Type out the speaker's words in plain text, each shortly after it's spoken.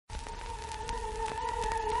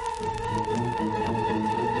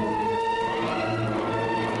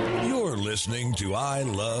You're listening to I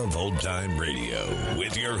Love Old Time Radio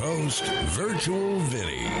with your host, Virtual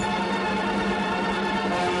Vinny.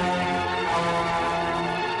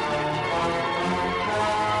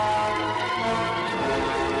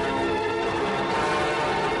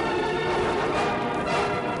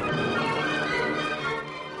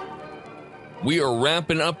 We are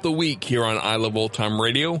wrapping up the week here on I Love Old Time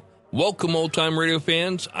Radio. Welcome, Old Time Radio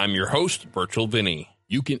fans. I'm your host, Virtual Vinny.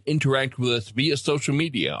 You can interact with us via social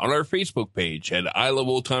media on our Facebook page at I Love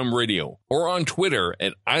Old Time Radio or on Twitter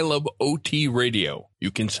at I Love OT Radio.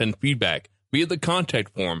 You can send feedback via the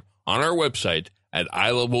contact form on our website at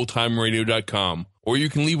iloveoldtimeradio.com, or you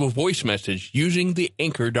can leave a voice message using the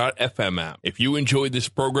Anchor.fm app. If you enjoyed this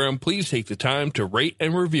program, please take the time to rate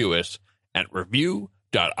and review us at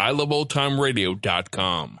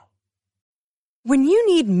review.iloveoldtimeradio.com. When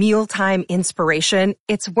you need mealtime inspiration,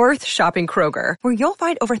 it's worth shopping Kroger, where you'll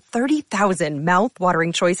find over 30,000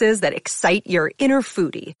 mouth-watering choices that excite your inner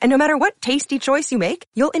foodie. And no matter what tasty choice you make,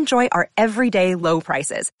 you'll enjoy our everyday low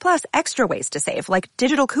prices, plus extra ways to save, like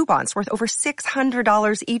digital coupons worth over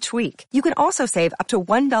 $600 each week. You can also save up to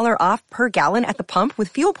 $1 off per gallon at the pump with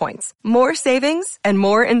fuel points. More savings and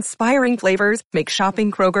more inspiring flavors make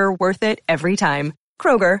shopping Kroger worth it every time.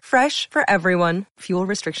 Kroger, fresh for everyone. Fuel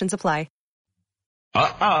restrictions apply.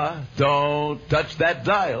 Don't touch that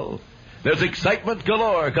dial. There's excitement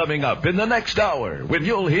galore coming up in the next hour when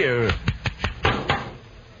you'll hear...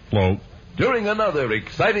 Hello. During another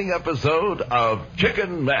exciting episode of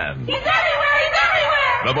Chicken Man. He's everywhere! He's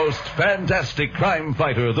everywhere! The most fantastic crime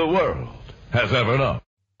fighter the world has ever known.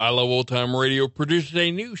 I Love Old Time Radio produces a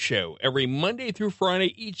new show every Monday through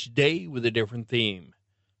Friday, each day with a different theme.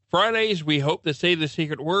 Fridays, we hope to say the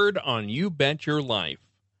secret word on You Bet Your Life.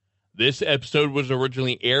 This episode was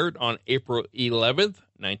originally aired on April 11th,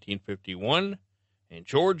 1951. And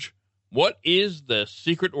George, what is the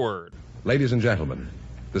secret word? Ladies and gentlemen,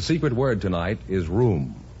 the secret word tonight is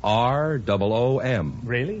room. R-O-O-M.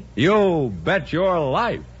 Really? You bet your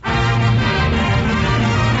life.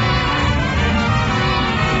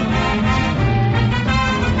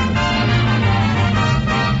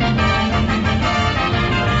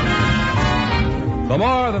 The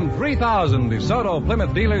more than 3,000 DeSoto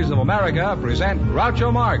Plymouth dealers of America present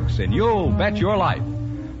Groucho Marx in You'll Bet Your Life,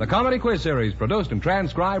 the comedy quiz series produced and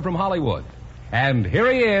transcribed from Hollywood. And here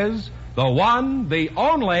he is, the one, the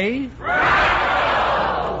only...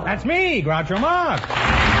 Groucho! That's me, Groucho Marx.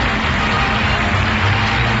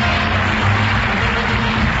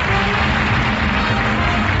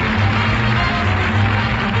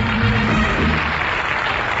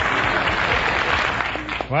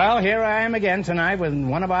 Well, here I am again tonight when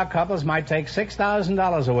one of our couples might take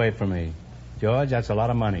 $6,000 away from me. George, that's a lot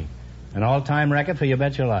of money. An all-time record for You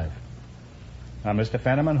Bet Your Life. Now, Mr.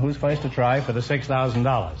 Fenneman, who's first to try for the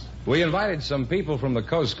 $6,000? We invited some people from the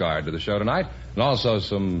Coast Guard to the show tonight, and also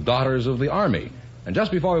some daughters of the Army. And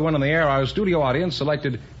just before we went on the air, our studio audience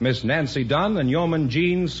selected Miss Nancy Dunn and Yeoman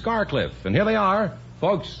Gene Scarcliffe. And here they are.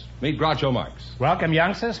 Folks, meet Groucho Marx. Welcome,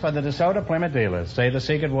 youngsters, for the DeSoto Plymouth dealers. Say the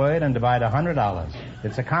secret word and divide $100.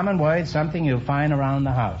 It's a common word, something you'll find around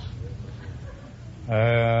the house.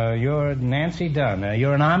 You're Nancy Dunn.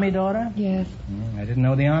 You're an Army daughter? Yes. I didn't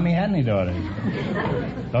know the Army had any daughters.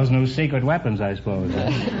 Those new secret weapons, I suppose.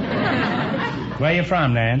 Where are you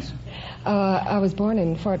from, Nance? I was born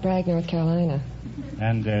in Fort Bragg, North Carolina.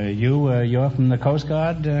 And you're from the Coast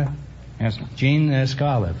Guard? Yes, sir. Gene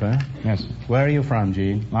Scarlett, huh? Yes, sir. Where are you from,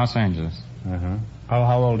 Gene? Los Angeles. Uh-huh.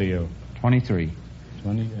 How old are you? 23.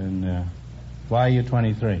 20, and why are you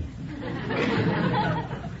 23?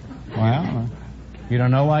 Well... You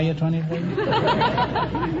don't know why you're 23?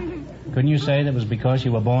 Couldn't you say that was because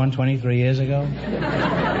you were born 23 years ago?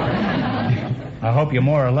 I hope you're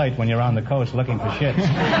more alert when you're on the coast looking for shits.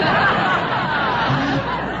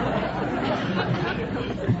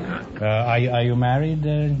 Are you married,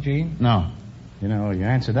 Gene? No. You know, you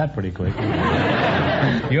answered that pretty quick.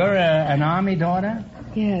 You're an Army daughter?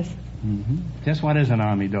 Yes. Mm-hmm. Just what is an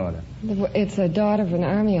Army daughter? It's a daughter of an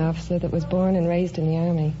Army officer that was born and raised in the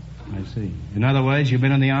Army. I see. In other words, you've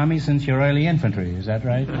been in the Army since your early infantry. Is that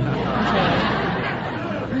right?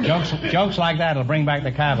 Jokes like that will bring back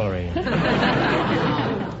the cavalry.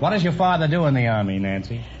 What does your father do in the Army,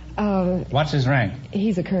 Nancy? What's his rank?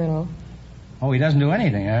 He's a colonel. Oh, he doesn't do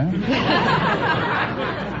anything, huh?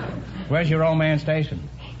 Where's your old man stationed?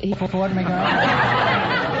 Fort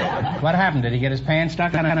McGraw? What happened? Did he get his pants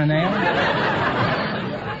stuck on a nail?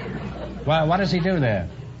 What does he do there?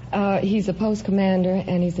 He's a post commander,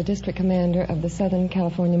 and he's the district commander of the Southern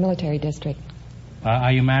California Military District.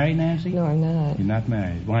 Are you married, Nancy? No, I'm not. You're not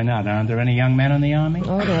married. Why not? Aren't there any young men in the Army?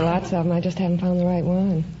 Oh, there are lots of them. I just haven't found the right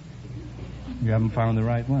one. You haven't found the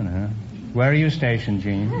right one, huh? Where are you stationed,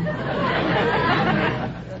 Gene?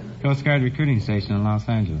 Coast Guard recruiting station in Los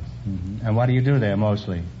Angeles. Mm-hmm. And what do you do there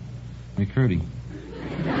mostly? Recruiting.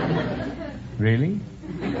 Really?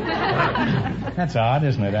 That's odd,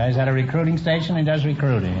 isn't it? Is that a recruiting station? He does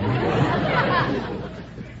recruiting.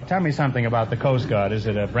 Tell me something about the Coast Guard. Is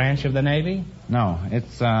it a branch of the Navy? No,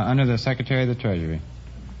 it's under the Secretary of the Treasury.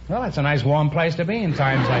 Well, it's a nice warm place to be in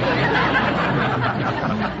times like these.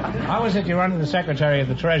 How is it you're under the Secretary of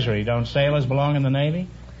the Treasury? Don't sailors belong in the Navy?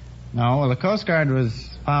 No, well, the Coast Guard was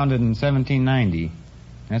founded in 1790.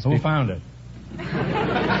 Who founded it?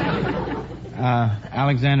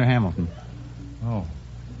 Alexander Hamilton. Oh.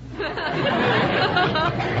 Well,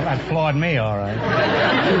 that floored me, all right.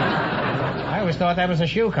 I always thought that was a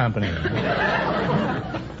shoe company.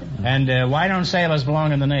 And why don't sailors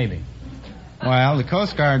belong in the Navy? Well, the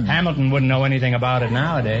Coast Guard... Hamilton wouldn't know anything about it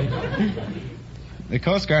nowadays. The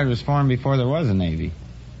Coast Guard was formed before there was a Navy.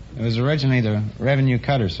 It was originally the Revenue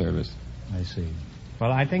Cutter Service. I see.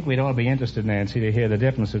 Well, I think we'd all be interested, Nancy, to hear the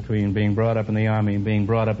difference between being brought up in the Army and being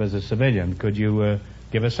brought up as a civilian. Could you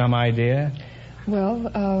give us some idea? Well,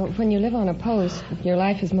 when you live on a post, your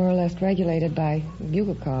life is more or less regulated by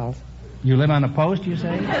bugle calls. You live on a post, you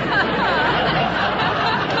say?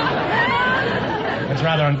 It's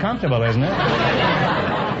rather uncomfortable, isn't it?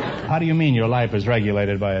 How do you mean your life is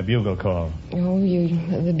regulated by a bugle call? Oh,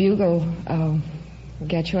 the bugle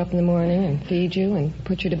gets you up in the morning and feeds you and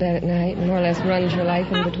puts you to bed at night and more or less runs your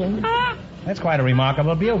life in between. That's quite a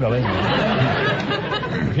remarkable bugle, isn't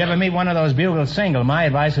it? If you ever meet one of those bugles single, my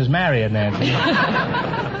advice is marry it, Nancy.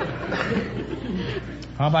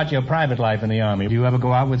 How about your private life in the Army? Do you ever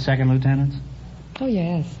go out with second lieutenants? Oh,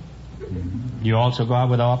 yes. Do you also go out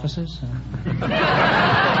with officers?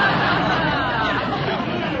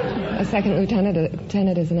 A second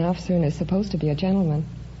lieutenant is an officer and is supposed to be a gentleman.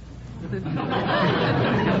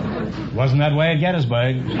 Wasn't that way at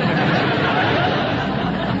Gettysburg.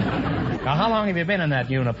 Now, how long have you been in that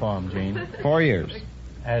uniform, Gene? 4 years.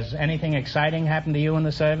 Has anything exciting happened to you in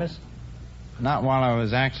the service? Not while I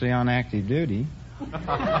was actually on active duty. Well,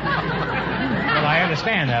 I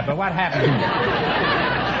understand that, but what happened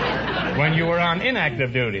when you were on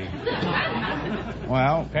inactive duty?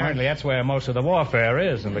 Well, apparently that's where most of the warfare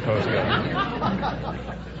is in the Coast Guard.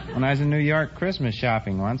 When I was in New York Christmas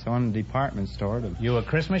shopping once, I went to a department store to... You were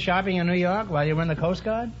Christmas shopping in New York while you were in the Coast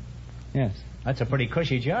Guard? Yes. That's a pretty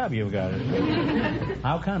cushy job you've got.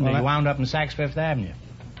 How come? Well, you wound up in Saks Fifth Avenue?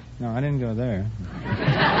 No, I didn't go there.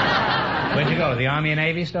 Where'd you go? The Army and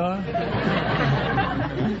Navy store?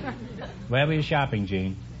 Where were you shopping,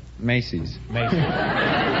 Gene? Macy's. Macy's.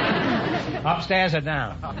 Upstairs or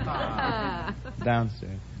down?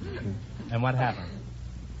 Downstairs. And what happened?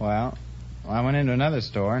 Well, I went into another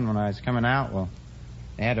store, and when I was coming out,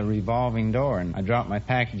 they had a revolving door, and I dropped my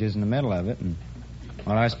packages in the middle of it, and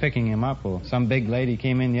while I was picking them up, some big lady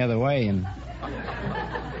came in the other way, and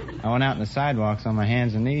I went out on the sidewalks on my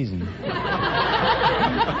hands and knees, and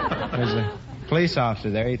there's a police officer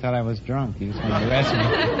there. He thought I was drunk. He was going to arrest me.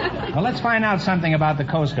 Well, let's find out something about the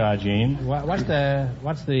Coast Guard, Gene. What's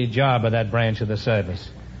the job of that branch of the service?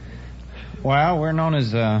 Well, we're known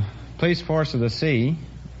as the Police Force of the Sea.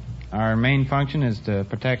 Our main function is to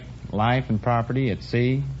protect life and property at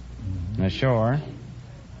sea and ashore.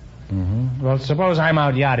 Mm-hmm. Well, suppose I'm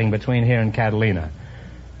out yachting between here and Catalina,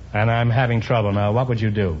 and I'm having trouble now. What would you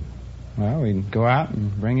do? Well, we'd go out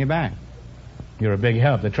and bring you back. You're a big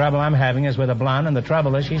help. The trouble I'm having is with a blonde, and the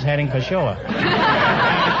trouble is she's heading for shore.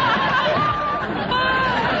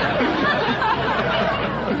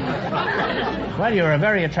 Well, you're a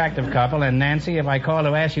very attractive couple, and Nancy, if I call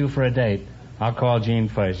to ask you for a date, I'll call Gene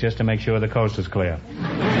first, just to make sure the coast is clear.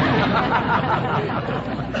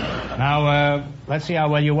 Now, let's see how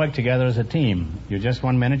well you work together as a team. You just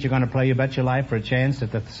 1 minute, you're going to play You Bet Your Life for a chance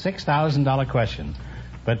at the $6,000 question.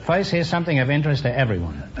 But first, here's something of interest to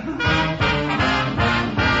everyone.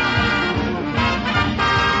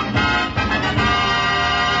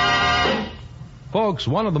 Folks,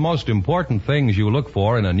 one of the most important things you look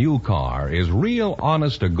for in a new car is real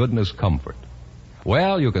honest-to-goodness comfort.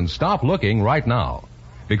 Well, you can stop looking right now,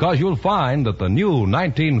 because you'll find that the new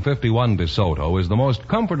 1951 DeSoto is the most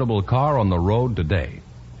comfortable car on the road today.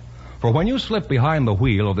 For when you slip behind the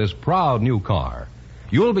wheel of this proud new car,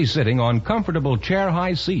 you'll be sitting on comfortable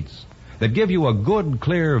chair-high seats that give you a good,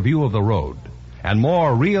 clear view of the road, and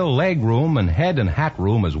more real leg room and head and hat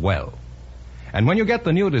room as well. And when you get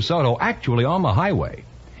the new DeSoto actually on the highway,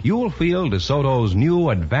 you'll feel DeSoto's new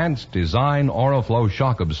advanced design Oriflow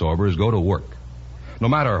shock absorbers go to work. no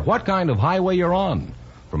matter what kind of highway you're on,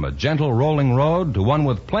 from a gentle rolling road to one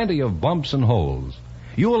with plenty of bumps and holes.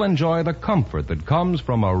 You will enjoy the comfort that comes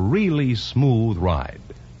from a really smooth ride.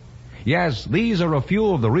 Yes, these are a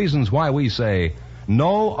few of the reasons why we say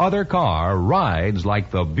no other car rides like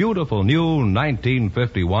the beautiful new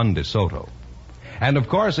 1951 DeSoto. And of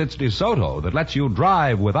course, it's DeSoto that lets you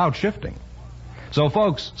drive without shifting. So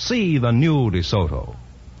folks, see the new DeSoto.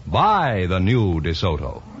 Buy the new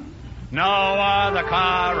DeSoto. No other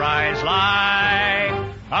car rides like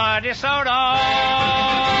a DeSoto.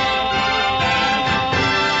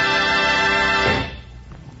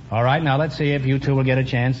 All right, now let's see if you two will get a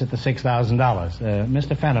chance at the $6,000.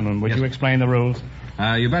 Mr. Fenneman, would you explain the rules?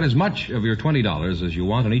 You bet as much of your $20 as you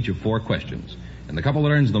want on each of 4 questions. And the couple that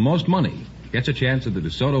earns the most money gets a chance at the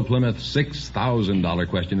DeSoto Plymouth $6,000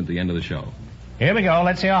 question at the end of the show. Here we go.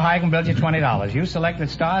 Let's see how high I can build you $20. You selected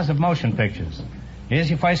stars of motion pictures. Here's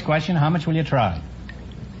your first question. How much will you try?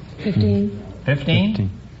 15. 15?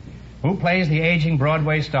 Who plays the aging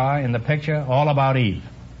Broadway star in the picture All About Eve?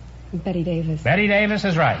 Betty Davis. Betty Davis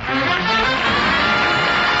is right.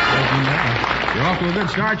 You're off to a good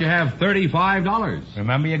start. You have $35.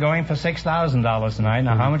 Remember, you're going for $6,000 tonight.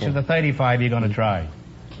 Now, how much of the 35 are you going to try?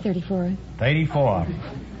 34. 34.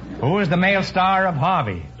 Who is the male star of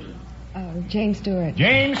Harvey? James Stewart.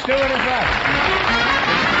 James Stewart is right.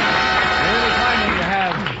 You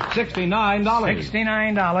have $69.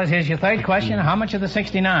 $69. Here's your third question. How much of the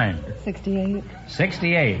 69? 68.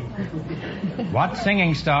 68. What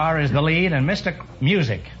singing star is the lead in Mr.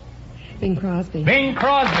 Music? Bing Crosby. Bing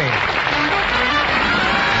Crosby.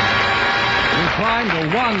 You climbed to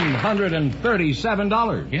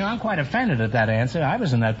 $137. You know, I'm quite offended at that answer. I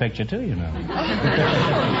was in that picture, too, you know.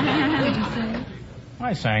 What did you say?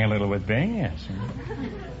 I sang a little with Bing, yes.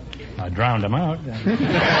 I drowned him out.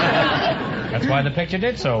 That's why the picture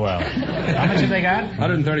did so well. How much have they got?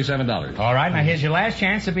 $137. All right, now here's your last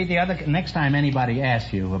chance to beat the other. Next time anybody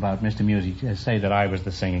asks you about Mr. Music, just say that I was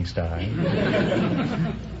the singing star.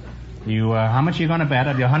 How much are you going to bet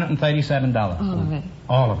of your $137? All of it.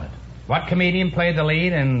 All of it. What comedian played the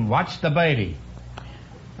lead in Watch the Baby?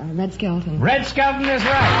 Red Skelton. Red Skelton is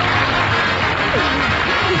right.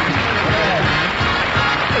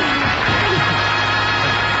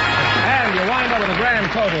 And you wind up with a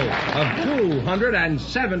grand total of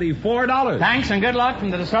 $274. Thanks and good luck from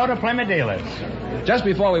the DeSoto Plymouth dealers. Just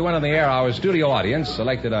before we went on the air, our studio audience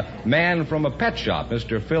selected a man from a pet shop,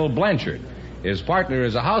 Mr. Phil Blanchard. His partner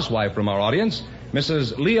is a housewife from our audience,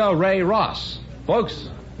 Mrs. Leah Ray Ross. Folks,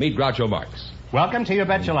 meet Groucho Marx. Welcome to You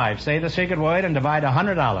Bet Your Life. Say the secret word and divide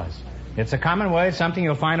 $100. It's a common word, something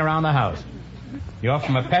you'll find around the house. You're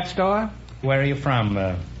from a pet store? Where are you from,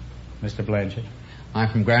 Mr. Blanchard? I'm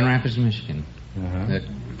from Grand Rapids, Michigan, the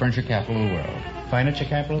furniture capital of the world. Furniture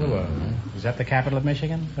capital of the world, huh? Is that the capital of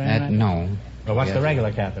Michigan? No. Well, what's the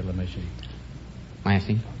regular capital of Michigan?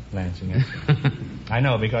 Lansing. Lansing, yes. I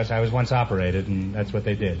know, because I was once operated, and that's what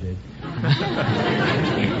they did. They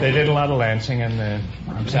did a lot of Lansing, and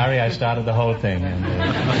I'm sorry I started the whole thing. And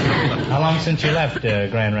how long since you left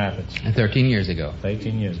Grand Rapids? 13 years ago.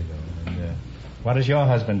 13 years ago. And what does your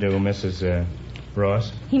husband do, Mrs.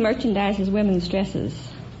 Ross? He merchandises women's dresses.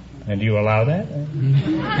 And do you allow that?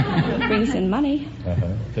 Brings in money.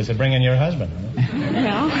 Does it bring in your husband? Huh?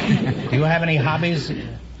 No. Do you have any hobbies?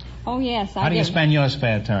 Oh, yes. How do you spend your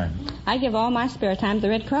spare time? I give all my spare time to the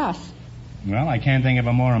Red Cross. Well, I can't think of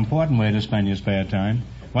a more important way to spend your spare time.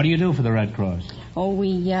 What do you do for the Red Cross? Oh,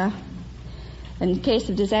 we, in case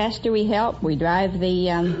of disaster, we help. We drive the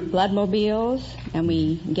bloodmobiles, and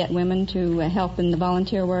we get women to help in the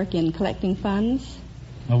volunteer work in collecting funds.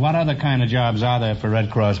 Well, what other kind of jobs are there for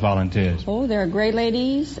Red Cross volunteers? Oh, there are gray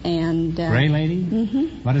ladies and... Gray lady?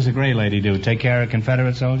 Mm-hmm. What does a gray lady do? Take care of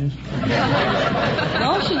Confederate soldiers?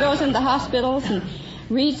 No, she goes into hospitals and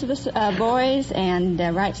reads to the boys and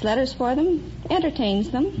writes letters for them,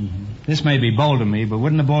 entertains them. Mm-hmm. This may be bold of me, but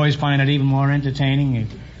wouldn't the boys find it even more entertaining if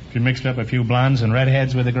you mixed up a few blondes and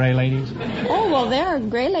redheads with the gray ladies? Oh, well, there are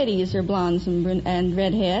gray ladies or blondes and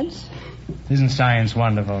redheads. Isn't science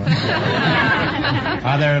wonderful?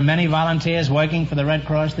 Are there many volunteers working for the Red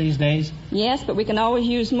Cross these days? Yes, but we can always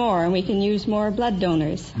use more, and we can use more blood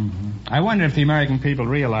donors. Mm-hmm. I wonder if the American people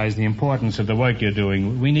realize the importance of the work you're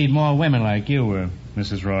doing. We need more women like you,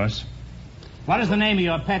 Mrs. Ross. What is the name of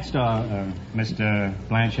your pet store, Mr.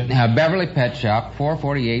 Blanchard? Beverly Pet Shop,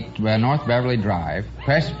 448 North Beverly Drive,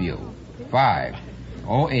 Crestview,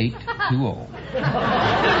 50820.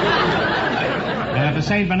 And if the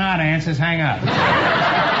St. Bernard answers, hang up.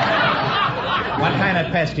 What kind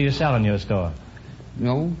of pets do you sell in your store?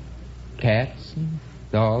 Cats,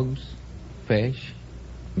 dogs, fish,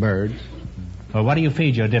 Birds. Well, what do you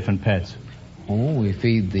feed your different pets? Oh, we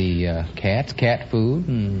feed the cats cat food,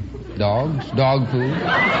 and dogs dog food,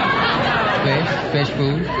 fish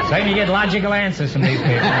food. So you get logical answers from these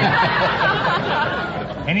people.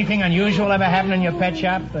 Anything unusual ever happen in your pet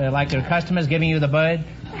shop? Like your customers giving you the bird?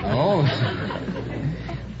 Oh.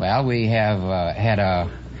 Well, we have had a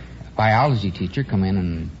biology teacher come in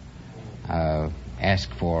and ask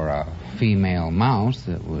for a female mouse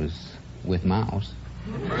that was with mouse.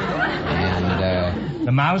 And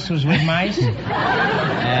the mouse was with mice?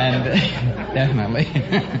 And definitely.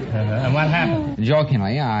 And what happened?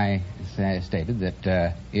 Jokingly, I stated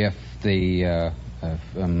that if the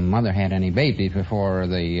mother had any babies before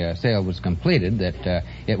the sale was completed, that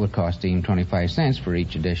it would cost him 25 cents for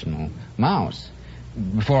each additional mouse.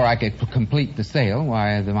 Before I could complete the sale,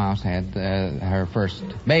 why, the mouse had her first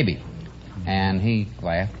baby. And he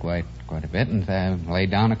laughed quite a bit and laid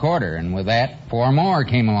down a quarter. And with that, 4 more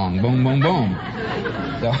came along. Boom, boom, boom.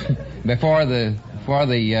 So before the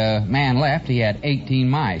man left, he had 18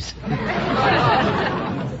 mice.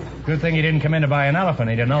 Good thing he didn't come in to buy an elephant.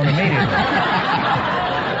 He'd have known immediately.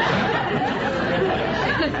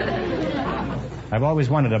 I've always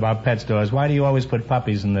wondered about pet stores. Why do you always put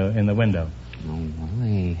puppies in the window? Oh, well,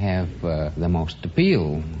 they have the most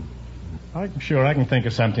appeal. I'm sure I can think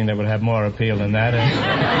of something that would have more appeal than that.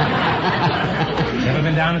 You ever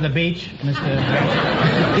been down to the beach, Mr.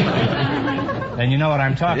 Then you know what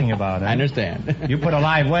I'm talking about. Huh? I understand. You put a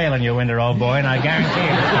live whale in your window, old boy, and I guarantee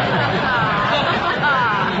it.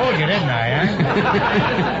 Fooled you, didn't I,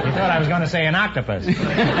 huh? You thought I was going to say an octopus.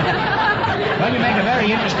 Well, you make a very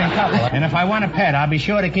interesting couple. And if I want a pet, I'll be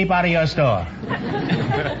sure to keep out of your store.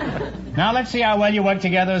 Now, let's see how well you work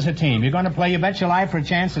together as a team. You're going to play You Bet Your Life for a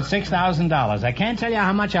chance at $6,000. I can't tell you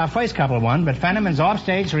how much our first couple won, but Fenneman's off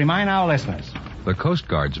stage to remind our listeners. The Coast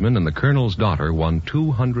Guardsman and the Colonel's daughter won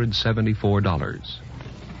 $274.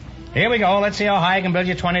 Here we go. Let's see how high I can build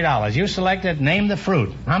you $20. You selected Name the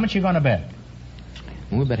Fruit. How much you going to bet?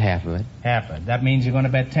 We'll bet half of it. Half of it. That means you're going to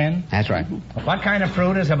bet 10? That's right. What kind of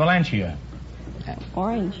fruit is a Valencia?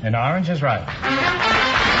 Orange. An orange is right.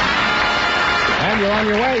 And you're on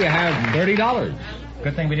your way. You have $30.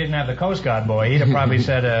 Good thing we didn't have the Coast Guard boy. He'd have probably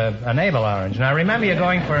said a navel orange. Now, remember, you're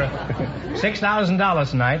going for $6,000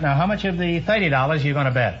 tonight. Now, how much of the $30 are you going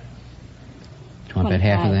to bet? Do you want to bet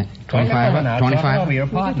half of that? 25? Now, 25? Over your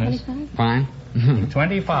partners. Fine.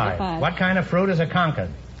 25. What kind of fruit is a Concord?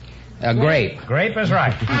 A grape. Grape is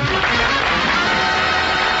right.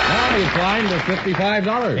 Now you climb to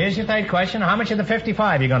 $55. Here's your third question. How much of the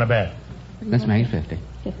 55 are you going to bet? Let's make it 50.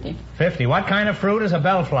 50. 50. What kind of fruit is a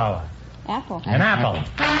bellflower? Apple. An apple.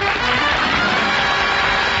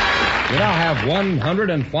 You now have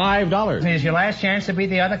 $105. Here's your last chance to beat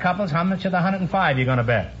the other couples. How much of the 105 are you going to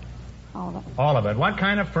bet? All of it. All of it. What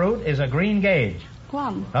kind of fruit is a green gauge?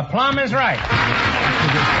 Plum. A plum is right.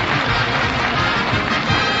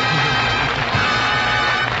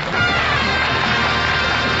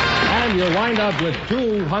 And you'll wind up with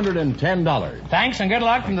 $210. Thanks and good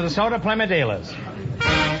luck from the DeSoto Plymouth dealers.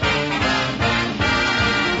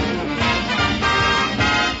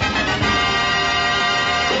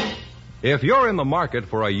 If you're in the market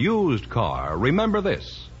for a used car, remember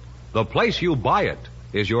this. The place you buy it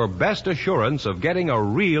is your best assurance of getting a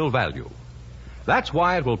real value. That's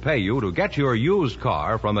why it will pay you to get your used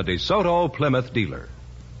car from a DeSoto Plymouth dealer.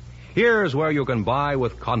 Here's where you can buy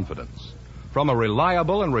with confidence from a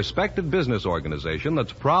reliable and respected business organization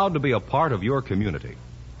that's proud to be a part of your community.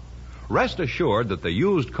 Rest assured that the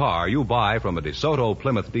used car you buy from a DeSoto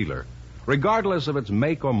Plymouth dealer, regardless of its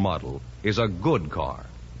make or model, is a good car.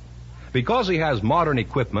 Because he has modern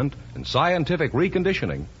equipment and scientific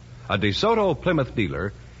reconditioning, a DeSoto Plymouth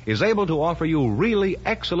dealer is able to offer you really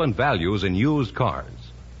excellent values in used cars.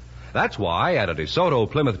 That's why at a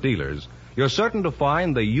DeSoto Plymouth dealers, you're certain to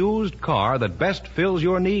find the used car that best fills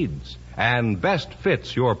your needs and best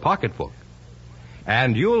fits your pocketbook.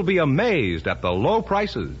 And you'll be amazed at the low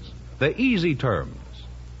prices, the easy terms.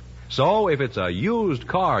 So if it's a used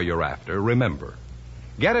car you're after, remember,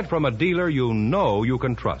 get it from a dealer you know you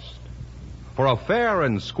can trust. For a fair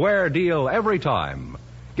and square deal every time,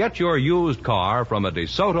 get your used car from a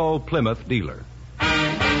DeSoto Plymouth dealer.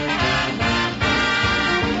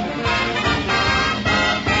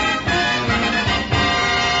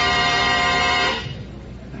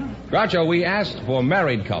 Groucho, we asked for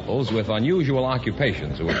married couples with unusual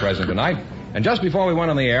occupations who were present tonight. And just before we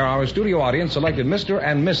went on the air, our studio audience selected Mr.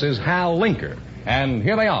 and Mrs. Hal Linker. And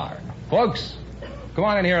here they are. Folks, come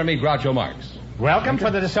on in here and meet Groucho Marx. Welcome for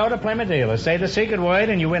the DeSoto Plymouth dealers. Say the secret word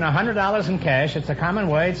and you win $100 in cash. It's a common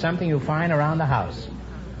word, something you find around the house.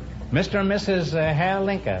 Mr. and Mrs. Hal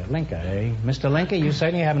Linka. Linka, eh? Mr. Linka, you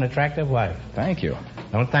certainly have an attractive wife. Thank you.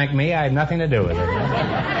 Don't thank me. I have nothing to do with it.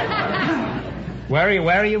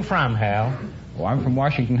 Where are you from, Hal? Oh, I'm from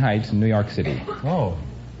Washington Heights in New York City. Oh.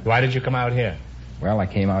 Why did you come out here? Well, I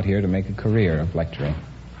came out here to make a career of lecturing.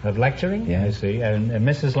 Of lecturing? Yes. I see. And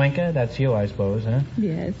Mrs. Linka, that's you, I suppose, huh?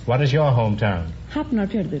 Yes. What is your hometown?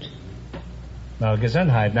 Hafnarfjörður. Well,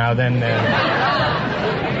 Gesundheit. Now then,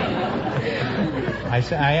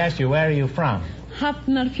 I asked you, where are you from?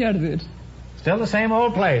 Hafnarfjörður. Still the same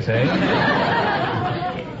old place, eh?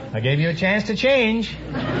 I gave you a chance to change.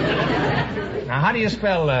 Now, how do you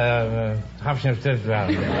spell Hafnarfjörður? Hafnarfjördur.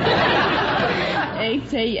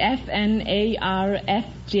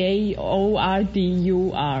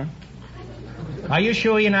 Are you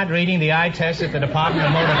sure you're not reading the eye test at the Department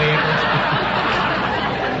of Motor Vehicles?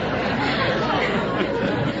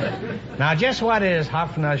 Now, just what is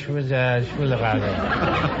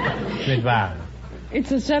Hafnarfjörður?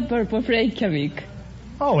 It's a suburb of Reykjavik.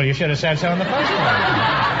 Oh, well, you should have said so in the first place.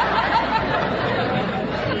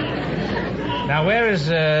 Now, where is,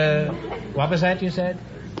 what was that you said?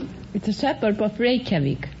 It's a suburb of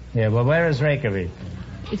Reykjavik. Yeah, well, where is Reykjavik?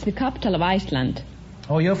 It's the capital of Iceland.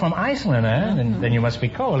 Oh, you're from Iceland, eh? Then you must be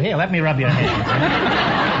cold. Here, let me rub your hands.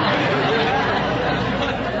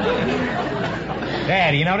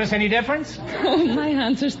 There, do you notice any difference? Oh, my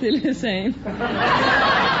hands are still the same. I'm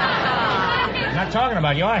not talking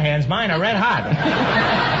about your hands. Mine are red hot.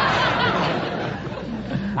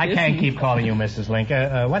 I can't keep calling you Mrs.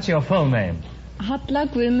 Linka. What's your full name? Halla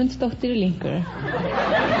Guðmundsdóttir Linker.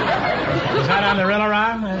 Is that on the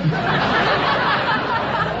Rilla-Ra?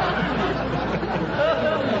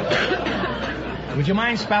 Would you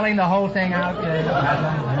mind spelling the whole thing out?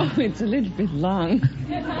 Oh, it's a little bit long.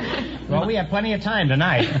 Well, we have plenty of time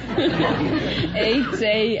tonight.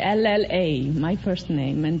 H-A-L-L-A, my first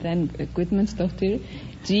name, and then Guðmundsdóttir,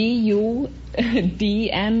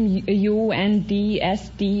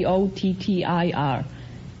 G-U-D-M-U-N-D-S-D-O-T-T-I-R.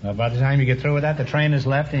 By the time you get through with that, the train has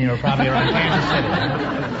left and you're probably around Kansas City.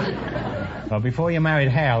 Well, before you married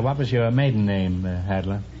Hal, what was your maiden name,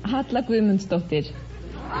 Hadla? Halla Guðmundsdóttir.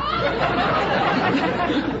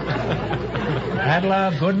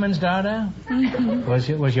 Hadla Goodman's daughter? Mm-hmm.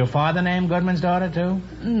 Was your father named Goodman's daughter, too?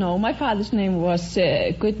 No, my father's name was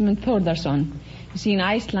Gudmund Þórðarson. You see, in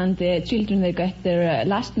Iceland, the children, they get their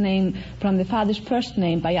last name from the father's first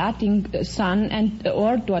name by adding son and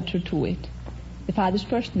or daughter to it. The father's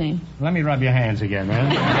first name. Let me rub your hands again, man.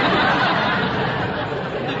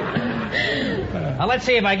 Now, let's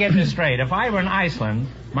see if I get this straight. If I were in Iceland,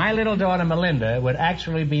 my little daughter Melinda would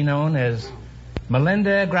actually be known as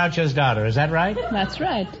Melinda Groucho's daughter. Is that right? That's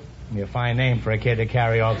right. A fine name for a kid to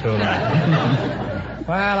carry all through life.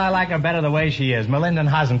 Well, I like her better the way she is. Melinda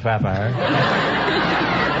Hasenpfeffer.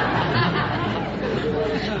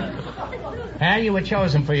 Hal, you were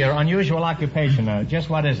chosen for your unusual occupation. Just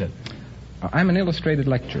what is it? I'm an illustrated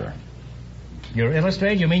lecturer. You're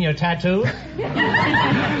illustrated? You mean you're tattooed?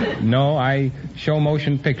 No, I show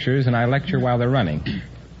motion pictures and I lecture while they're running.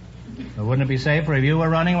 Well, wouldn't it be safer if you were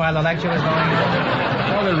running while the lecture was going on?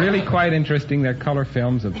 Well, they're really quite interesting. They're color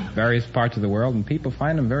films of various parts of the world, and people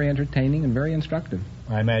find them very entertaining and very instructive.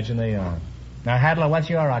 I imagine they are. Now, Hadla, what's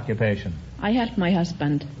your occupation? I help my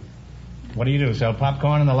husband. What do you do, sell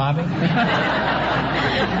popcorn in the lobby?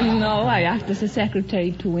 No, I act as a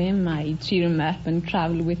secretary to him. I cheer him up and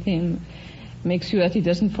travel with him. Make sure that he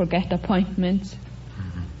doesn't forget appointments.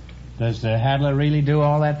 Does Hadla really do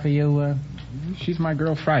all that for you? She's my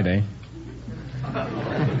girl Friday.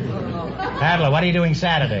 Hadla, what are you doing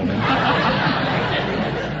Saturday?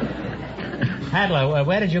 Hadla,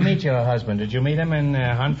 where did you meet your husband? Did you meet him in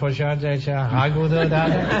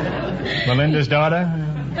Melinda's daughter?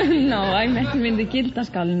 No, I met him in the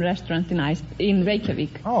Gildaskallen restaurant in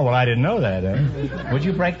Reykjavik. Oh, well, I didn't know that. Would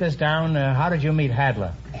you break this down? How did you meet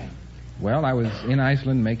Hadla? Well, I was in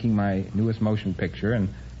Iceland making my newest motion picture, and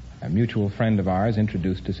a mutual friend of ours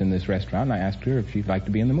introduced us in this restaurant, and I asked her if she'd like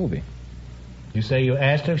to be in the movie. You say you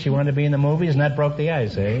asked her if she wanted to be in the movies, and that broke the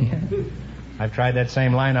ice, eh? I've tried that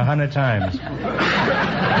same line 100 times.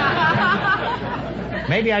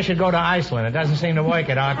 Maybe I should go to Iceland. It doesn't seem to work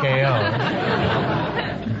at RKO.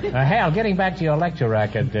 Hal, getting back to your lecture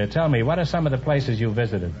racket, tell me, what are some of the places you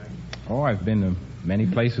visited? Oh, I've been to many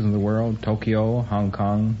places in the world. Tokyo, Hong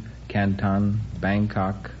Kong, Canton,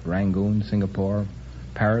 Bangkok, Rangoon, Singapore,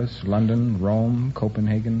 Paris, London, Rome,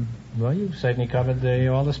 Copenhagen. Well, you've certainly covered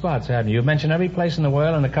all the spots, haven't you? You've mentioned every place in the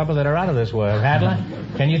world and a couple that are out of this world. Hadla,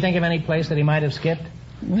 can you think of any place that he might have skipped?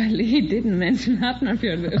 Well, he didn't mention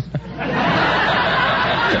Hafnarfjörður.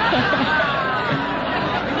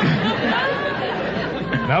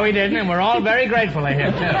 No, he didn't, and we're all very grateful to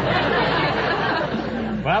him, too.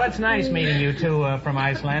 Well, it's nice meeting you two from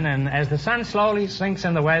Iceland, and as the sun slowly sinks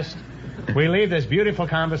in the west, we leave this beautiful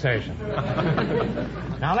conversation.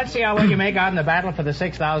 Now, let's see how well you make out in the battle for the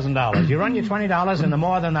 $6,000. You run your $20 into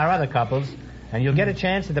more than our other couples, and you'll get a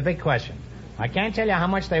chance at the big question. I can't tell you how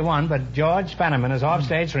much they won, but George Fenneman is off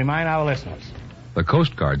stage to remind our listeners. The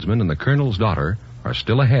Coast Guardsman and the Colonel's daughter are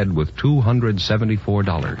still ahead with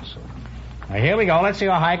 $274. Now, here we go. Let's see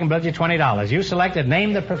how high I can build you $20. You selected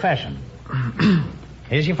Name the Profession.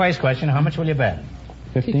 Here's your first question. How much will you bet?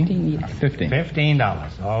 15?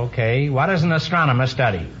 $15. Okay. What does an astronomer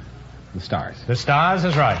study? The stars. The stars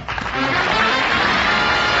is right.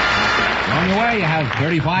 On your way, you have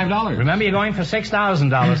 $35. Remember, you're going for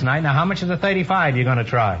 $6,000 tonight. Now, how much of the 35 are you going to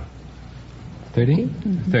try? 30?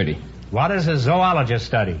 30. What does a zoologist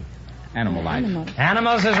study? Animal life.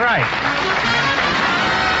 Animals is right.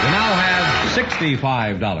 You now have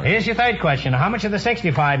 $65. Here's your third question. How much of the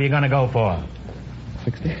 65 are you going to go for?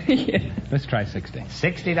 60? Yeah. Let's try 60.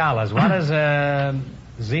 $60. What does a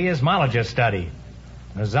zoologist study?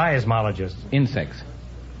 A zoologist. Insects.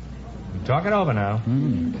 Talk it over now.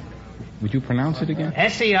 Would you pronounce it again?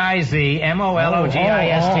 Seizmologist.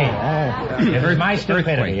 It was my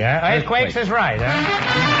stupidity. Earthquakes is right. Now,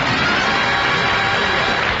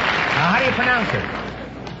 how do you pronounce it?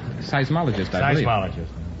 Seismologist, I believe. Seismologist.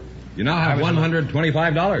 You now have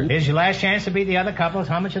 $125. Here's your last chance to beat the other couples.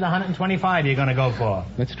 How much of the 125 are you going to go for?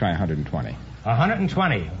 Let's try 120.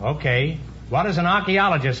 120. Okay. What does an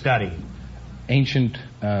archaeologist study? Ancient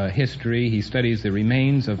history. He studies the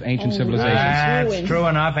remains of ancient civilizations. That's true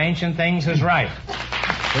enough. Ancient things is right. Which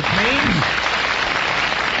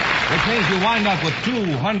means you wind up with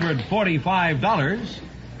 $245.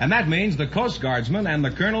 And that means the Coast Guardsman and the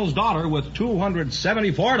Colonel's daughter with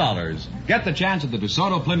 $274. Get the chance at the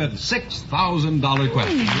DeSoto Plymouth $6,000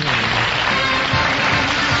 question.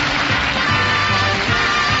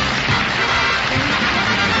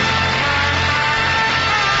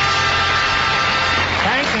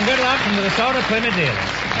 Thanks and good luck from the DeSoto Plymouth dealers.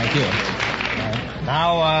 Thank you.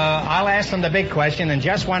 Now, I'll ask them the big question in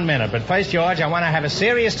just 1 minute. But first, George, I want to have a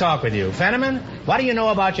serious talk with you. Fenneman, what do you know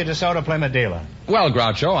about your DeSoto Plymouth dealer? Well,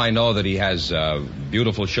 Groucho, I know that he has a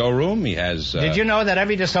beautiful showroom. He has... Did you know that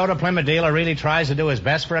every DeSoto Plymouth dealer really tries to do his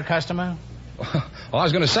best for a customer? Well, I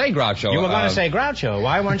was going to say, Groucho... You were going to say Groucho.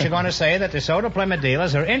 Why weren't you going to say that DeSoto Plymouth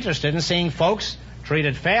dealers are interested in seeing folks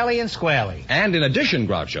treated fairly and squarely? And in addition,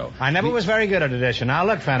 Groucho... I never was very good at addition. Now,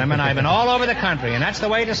 look, Fenneman, I've been all over the country, and that's the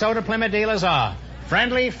way DeSoto Plymouth dealers are.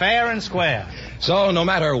 Friendly, fair, and square. So no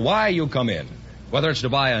matter why you come in, whether it's to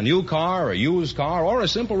buy a new car, a used car, or a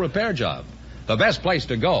simple repair job, the best place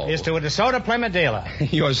to go is to a DeSoto Plymouth dealer.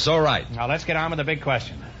 You're so right. Now, let's get on with the big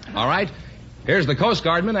question. All right. Here's the Coast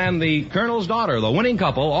Guardman and the Colonel's daughter, the winning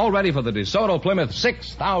couple, all ready for the DeSoto Plymouth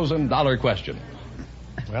 $6,000 question.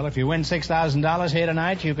 Well, if you win $6,000 here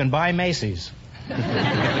tonight, you can buy Macy's.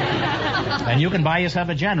 And you can buy yourself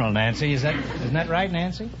a General, Nancy. Isn't that right,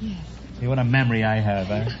 Nancy? Yes. See what a memory I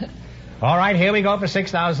have, eh? All right, here we go for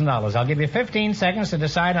 $6,000. I'll give you 15 seconds to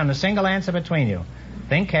decide on a single answer between you.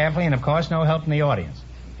 Think carefully, and of course, no help from the audience.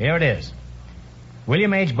 Here it is.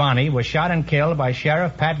 William H. Bonney was shot and killed by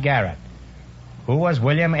Sheriff Pat Garrett. Who was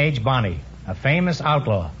William H. Bonney? A famous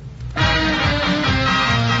outlaw.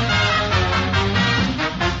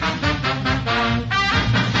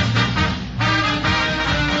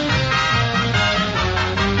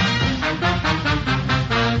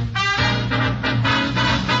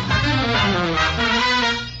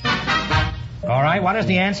 All right, what is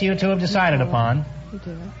the answer you two have decided upon?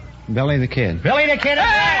 Billy the Kid. Billy the Kid is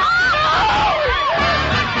right.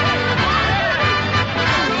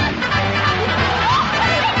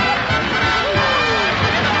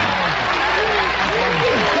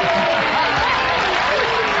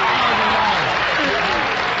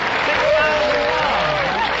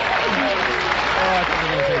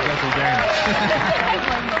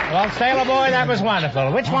 Well, Sailor Boy, that was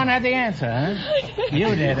wonderful. Which one had the answer, huh?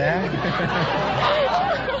 You did, huh?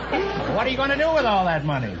 What are you going to do with all that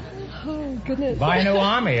money? Oh, goodness. Buy a new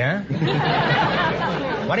army, huh?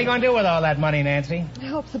 What are you going to do with all that money, Nancy?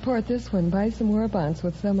 Help support this one. Buy some war bonds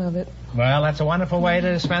with some of it. Well, that's a wonderful way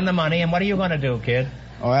to spend the money. And what are you going to do, kid?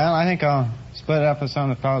 Well, I think I'll split it up with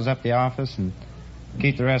some of the fellows up the office and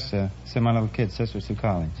keep the rest to send my little kid sisters through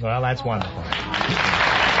college. Well, that's wonderful.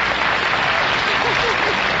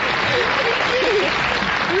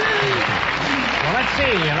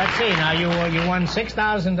 Well, let's see. Now, you won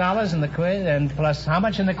 $6,000 in the quiz, and plus how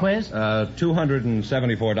much in the quiz?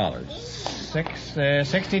 $274.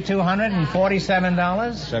 $6,247.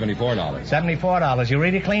 $74. $74. You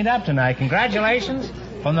really cleaned up tonight. Congratulations.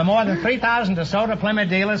 From the more than 3,000 DeSoto Plymouth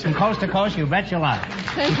dealers from coast to coast, you bet your life.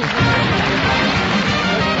 Thank you.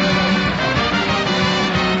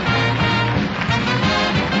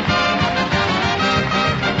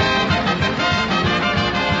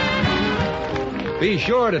 Be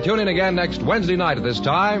sure to tune in again next Wednesday night at this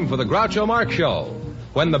time for the Groucho Marx Show,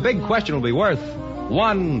 when the big question will be worth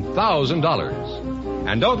 $1,000.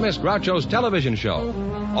 And don't miss Groucho's television show,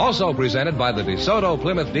 also presented by the DeSoto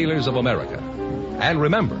Plymouth Dealers of America. And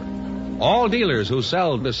remember, all dealers who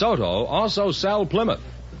sell DeSoto also sell Plymouth.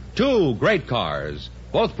 2 great cars,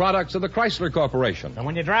 both products of the Chrysler Corporation. And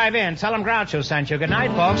when you drive in, tell them Groucho sent you. Good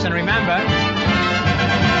night, folks, and remember,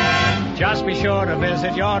 just be sure to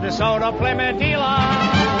visit your DeSoto Plymouth dealer.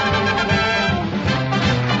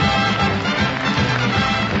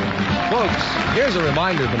 Folks, here's a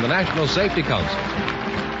reminder from the National Safety Council.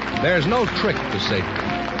 There's no trick to safety.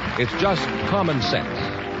 It's just common sense.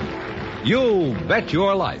 You Bet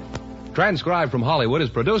Your Life. Transcribed from Hollywood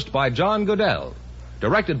is produced by John Goodell.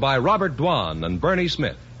 Directed by Robert Dwan and Bernie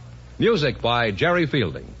Smith. Music by Jerry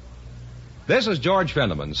Fielding. This is George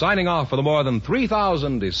Fenneman signing off for the more than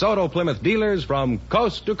 3,000 DeSoto Plymouth dealers from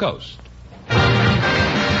coast to coast.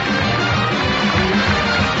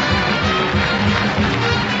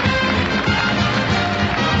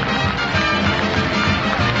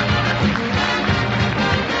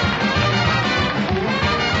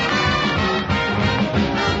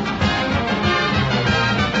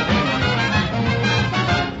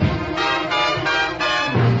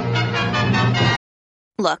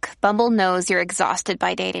 Look, Bumble knows you're exhausted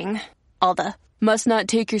by dating. All the, must not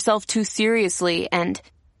take yourself too seriously, and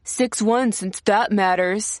 6'1" since that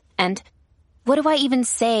matters, and what do I even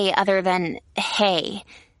say other than, hey?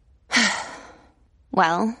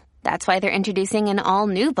 Well, that's why they're introducing an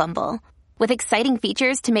all-new Bumble, with exciting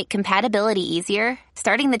features to make compatibility easier,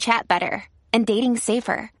 starting the chat better, and dating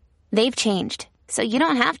safer. They've changed, so you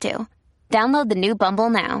don't have to. Download the new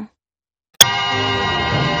Bumble now.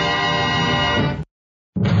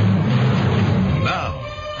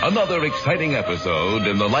 Another exciting episode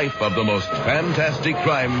in the life of the most fantastic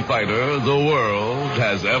crime fighter the world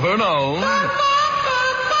has ever known.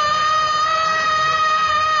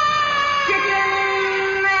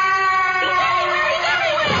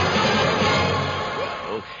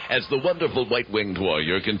 As the wonderful white-winged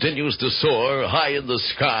warrior continues to soar high in the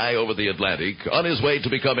sky over the Atlantic, on his way to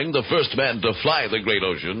becoming the first man to fly the great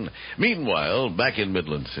ocean, meanwhile, back in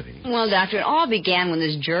Midland City. Well, Doctor, it all began when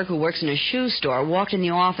this jerk who works in a shoe store walked in the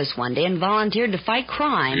office one day and volunteered to fight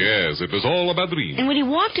crime. Yes, it was all a bad dream. And when he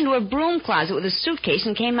walked into a broom closet with a suitcase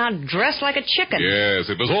and came out dressed like a chicken. Yes,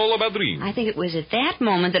 it was all a bad dream. I think it was at that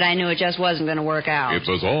moment that I knew it just wasn't going to work out. It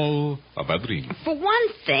was all a bad dream. For one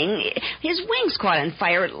thing, his wings caught on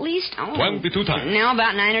fire at least 22 times. Now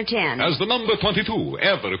about 9 or 10. Has the number 22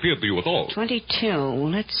 ever appeared to you at all? 22.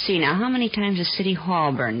 Let's see. Now, how many times has City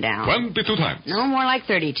Hall burned down? 22 times. No, more like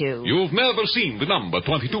 32. You've never seen the number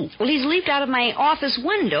 22. Well, he's leaped out of my office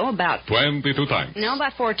window about... 22 times. No,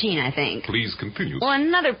 about 14, I think. Please continue. Well,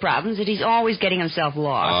 another problem is that he's always getting himself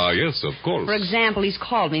lost. Ah, yes, of course. For example, he's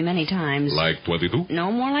called me many times. Like 22?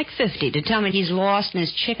 No, more like 50, to tell me he's lost in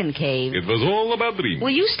his chicken cave. It was all a bad dream. Will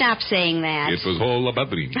you stop saying that? It was all a bad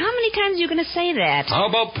dream. How many times are you going to say that? How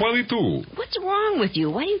about 22? What's wrong with you?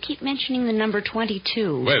 Why do you keep mentioning the number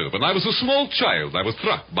 22? Well, when I was a small child, I was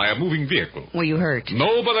struck by a moving vehicle. Were you hurt?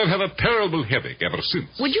 No, but I've had a terrible headache ever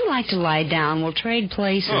since. Would you like to lie down? We'll trade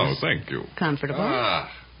places. Oh, thank you. Comfortable? Ah,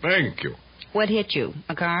 thank you. What hit you?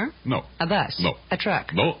 A car? No. A bus? No. A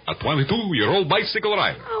truck? No, a 22-year-old bicycle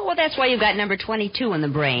rider. Oh, well, that's why you've got number 22 in the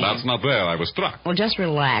brain. That's not where I was struck. Well, just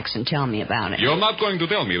relax and tell me about it. You're not going to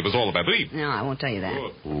tell me it was all a bad dream. No, I won't tell you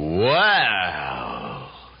that. Wow.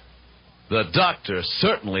 The doctor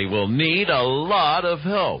certainly will need a lot of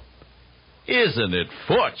help. Isn't it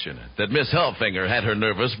fortunate that Miss Hellfinger had her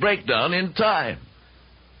nervous breakdown in time?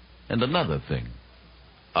 And another thing,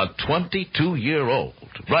 a 22-year-old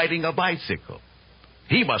riding a bicycle.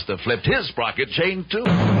 He must have flipped his sprocket chain, too.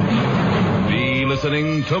 Be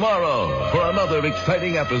listening tomorrow for another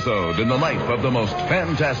exciting episode in the life of the most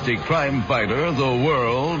fantastic crime fighter the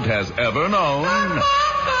world has ever known.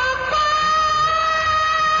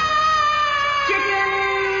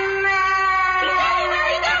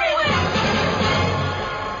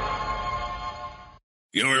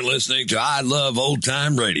 You're listening to I Love Old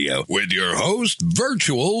Time Radio with your host,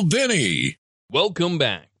 Virtual Vinny. Welcome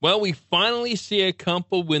back. Well, we finally see a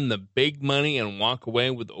couple win the big money and walk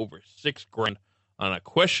away with over $6,000 on a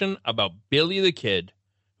question about Billy the Kid,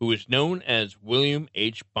 who is known as William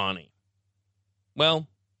H. Bonney. Well,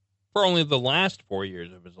 for only the last 4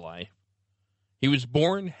 years of his life, he was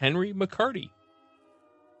born Henry McCarty.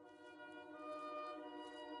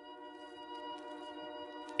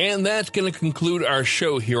 And that's going to conclude our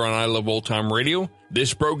show here on I Love Old Time Radio.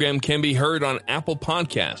 This program can be heard on Apple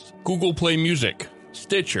Podcasts, Google Play Music,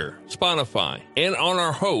 Stitcher, Spotify, and on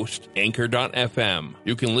our host, Anchor.fm.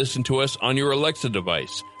 You can listen to us on your Alexa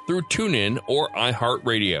device through TuneIn or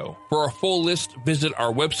iHeartRadio. For a full list, visit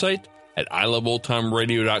our website at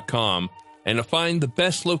iloveoldtimeradio.com and to find the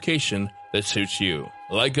best location that suits you.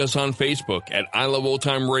 Like us on Facebook at I Love Old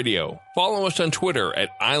Time Radio. Follow us on Twitter at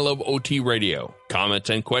I Love OT Radio. Comments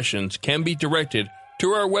and questions can be directed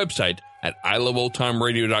to our website at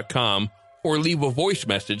iloveoldtimeradio.com or leave a voice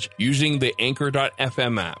message using the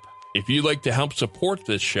Anchor.fm app. If you'd like to help support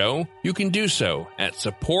this show, you can do so at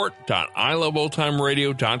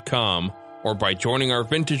support.iloveoldtimeradio.com or by joining our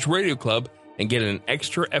Vintage Radio Club and get an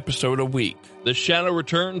extra episode a week. The Shadow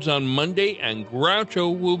returns on Monday, and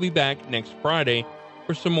Groucho will be back next Friday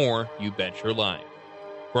for some more You Bet Your Life.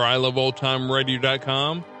 For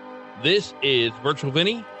iloveoldtimeradio.com, this is Virtual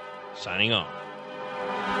Vinny, signing off.